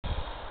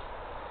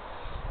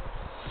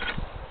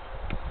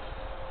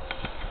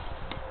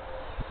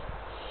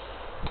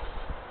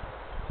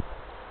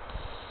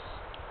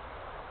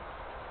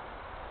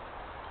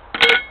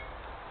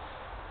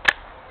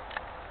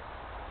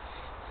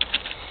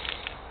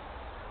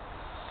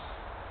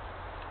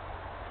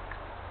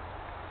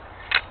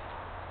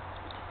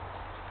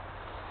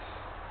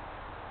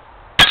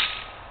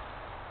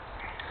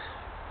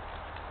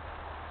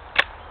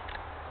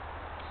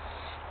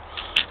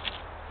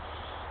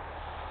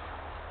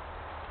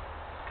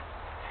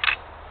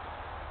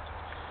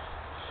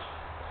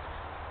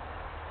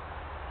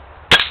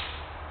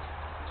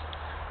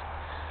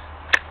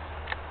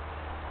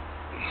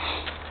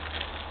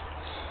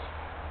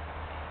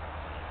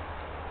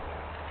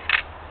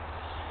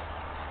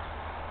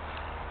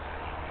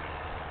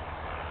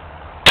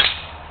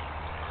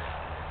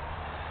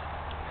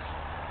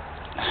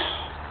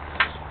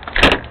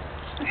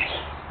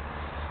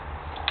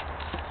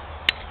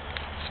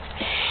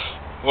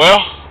Well,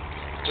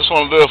 just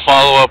want to do a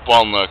follow-up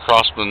on the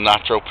Crossman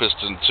Nitro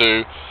Piston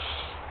 2.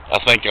 I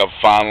think I've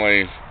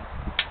finally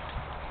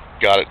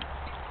got it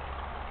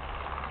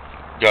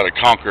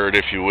conquered,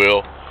 if you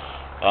will.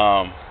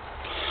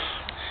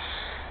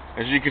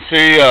 As you can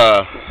see,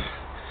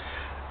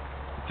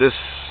 this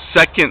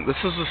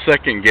is the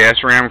second gas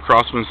ram.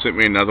 Crossman sent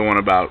me another one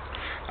about,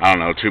 I don't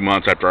know, 2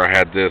 months after I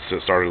had this.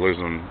 It started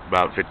losing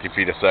about 50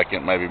 feet a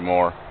second, maybe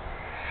more.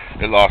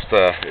 It lost,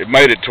 it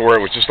made it to where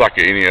it was just like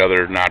any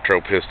other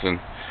nitro piston.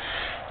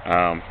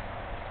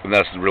 And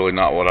that's really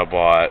not what I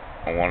bought.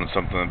 I wanted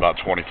something about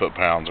 20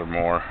 foot-pounds or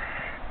more.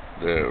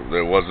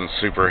 That wasn't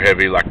super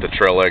heavy like the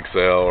Trail XL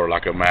or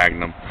like a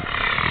Magnum.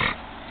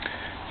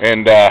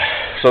 And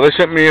so they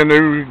sent me a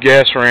new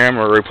gas ram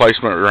or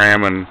replacement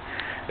ram, and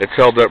it's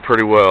held up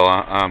pretty well.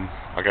 I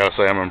gotta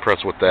say, I'm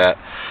impressed with that.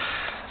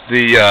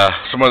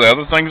 Some of the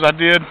other things I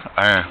did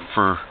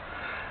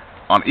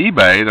on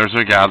eBay, there's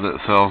a guy that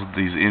sells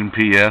these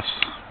NPS,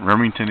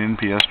 Remington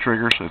NPS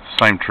triggers. It's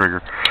the same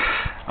trigger,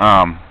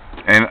 and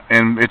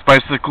it's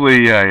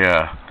basically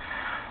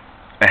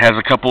it has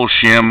a couple of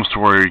shims to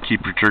where you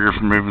keep your trigger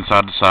from moving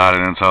side to side,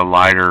 and it's a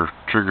lighter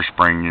trigger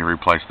spring you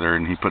replace there.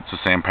 And he puts the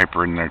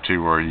sandpaper in there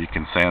too, where you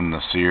can sand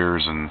the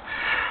sears and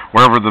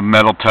wherever the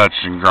metal touches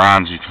and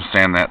grinds, you can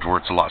sand that to where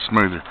it's a lot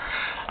smoother.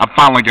 I've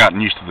finally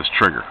gotten used to this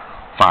trigger.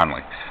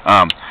 Finally.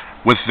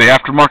 With the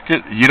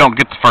aftermarket, you don't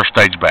get the first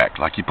stage back.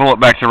 Like, you pull it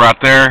back to right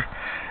there,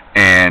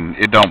 and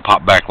it don't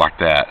pop back like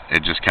that.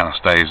 It just kind of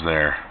stays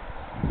there.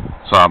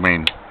 So, I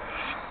mean,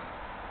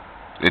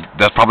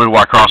 that's probably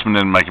why Crossman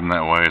didn't make them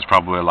that way. It's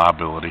probably a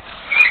liability.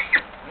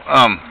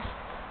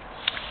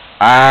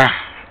 I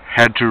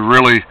had to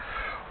really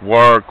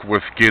work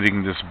with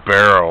getting this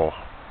barrel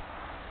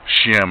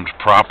shimmed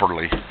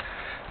properly.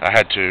 I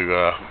had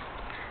to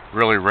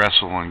really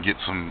wrestle and get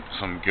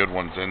some good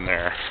ones in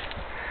there.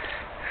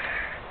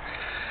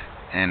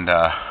 And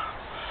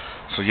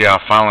so yeah,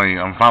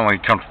 I'm finally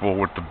comfortable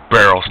with the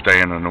barrel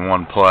staying in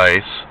one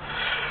place.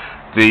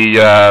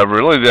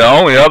 Really the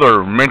only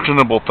other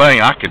mentionable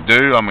thing I could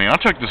do, I mean, I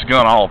took this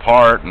gun all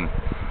apart, and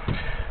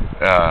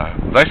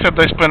they said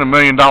they spent $1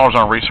 million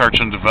on research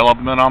and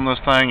development on this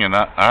thing, and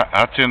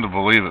I tend to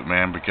believe it,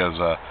 man, because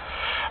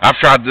I've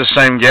tried this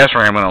same gas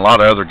ram in a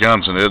lot of other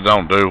guns, and it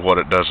don't do what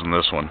it does in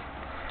this one.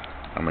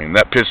 I mean,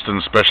 that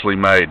piston's specially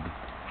made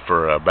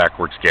for a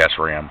backwards gas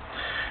ram.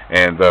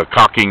 And the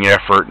cocking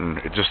effort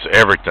and just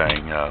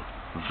everything,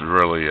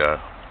 really.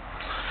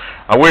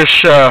 I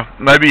wish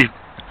maybe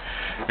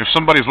if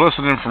somebody's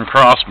listening from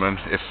Crossman,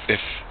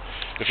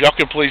 if y'all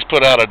could please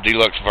put out a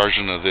deluxe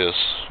version of this,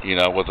 you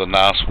know, with a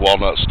nice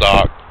walnut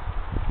stock,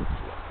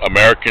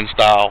 American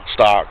style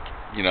stock,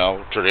 you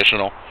know,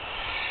 traditional,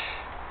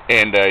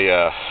 and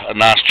a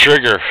nice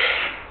trigger.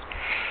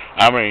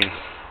 I mean,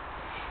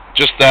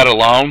 just that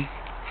alone.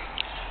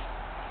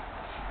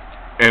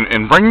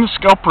 And bring the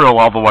scope reel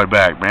all the way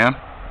back, man.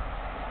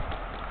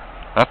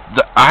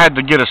 I had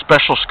to get a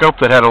special scope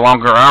that had a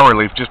longer eye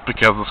relief just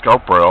because the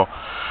scope rail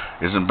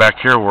isn't back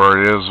here where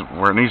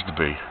it needs to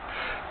be.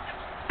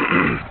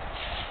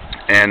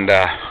 And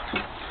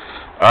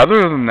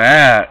other than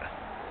that,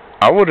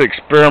 I would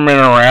experiment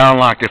around.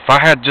 Like if I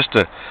had just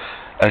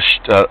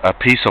a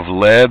piece of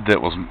lead that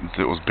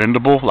was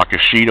bendable, like a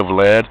sheet of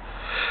lead,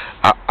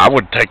 I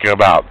would take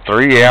about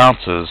 3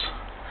 ounces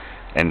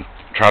and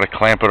try to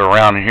clamp it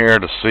around here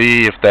to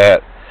see if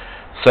that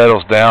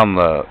settles down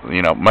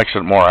makes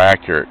it more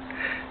accurate.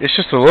 It's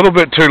just a little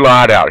bit too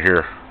light out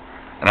here,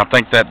 and I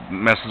think that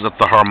messes up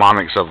the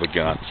harmonics of the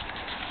gun.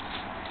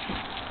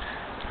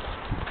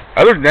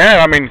 Other than that,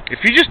 I mean, if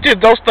you just did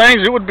those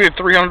things, it would be a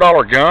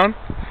 $300 gun.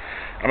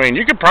 I mean,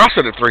 you could price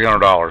it at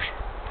 $300,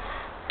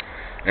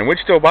 and we'd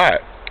still buy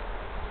it.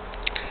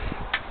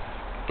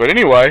 But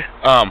anyway,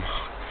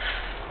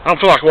 I don't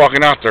feel like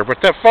walking out there,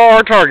 but that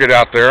far target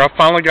out there, I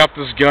finally got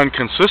this gun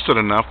consistent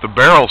enough. The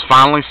barrel's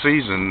finally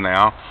seasoned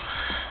now.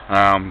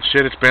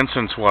 Shit, it's been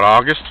since, what,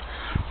 August?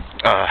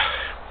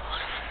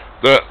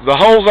 The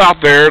holes out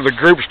there, the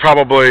group's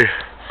probably,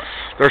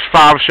 there's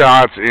 5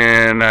 shots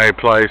in a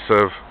place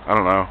of, I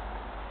don't know,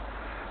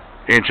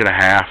 1.5 inches,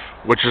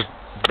 which is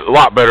a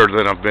lot better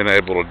than I've been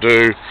able to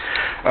do.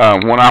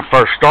 When I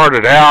first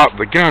started out,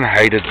 the gun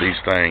hated these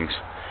things,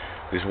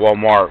 these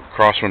Walmart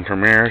Crossman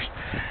Premiers.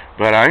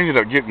 But I ended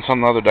up getting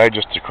some the other day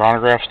just to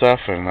chronograph stuff,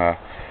 and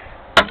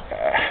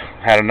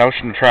had a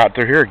notion to try it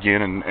through here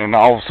again, and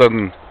all of a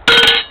sudden,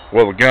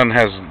 well, the gun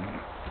has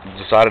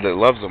decided it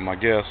loves them, I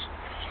guess.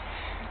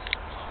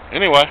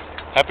 Anyway,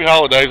 happy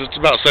holidays. It's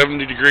about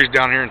 70 degrees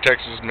down here in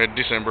Texas,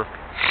 mid-December.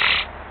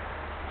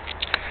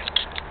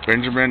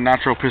 Benjamin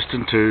Nitro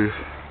Piston 2.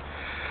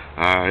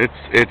 I've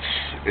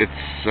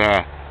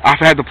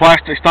had the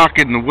plastic stock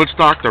and the wood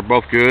stock. They're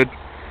both good.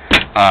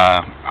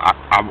 I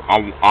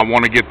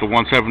want to get the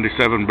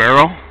 177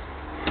 barrel,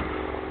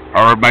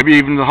 or maybe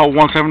even the whole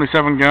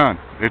 177 gun.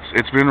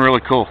 It's been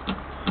really cool.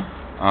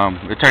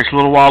 It takes a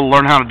little while to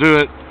learn how to do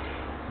it,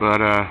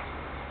 but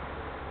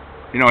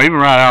you know, even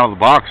right out of the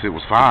box, it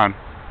was fine.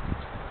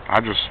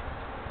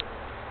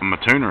 I'm a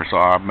tuner, so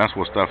I mess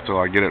with stuff till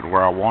I get it to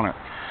where I want it.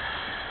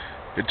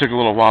 it took a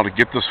little while to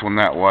get this one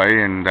that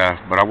way, and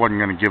but I wasn't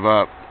going to give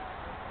up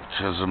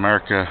because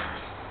America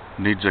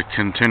needs a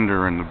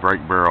contender in the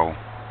brake barrel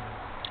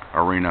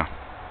arena.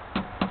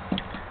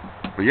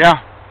 But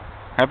yeah,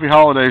 happy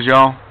holidays,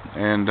 y'all,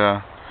 and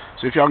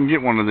see if y'all can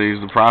get one of these.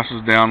 The price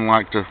is down,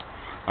 like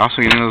I've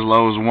seen it as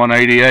low as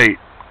 $188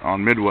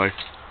 on Midway.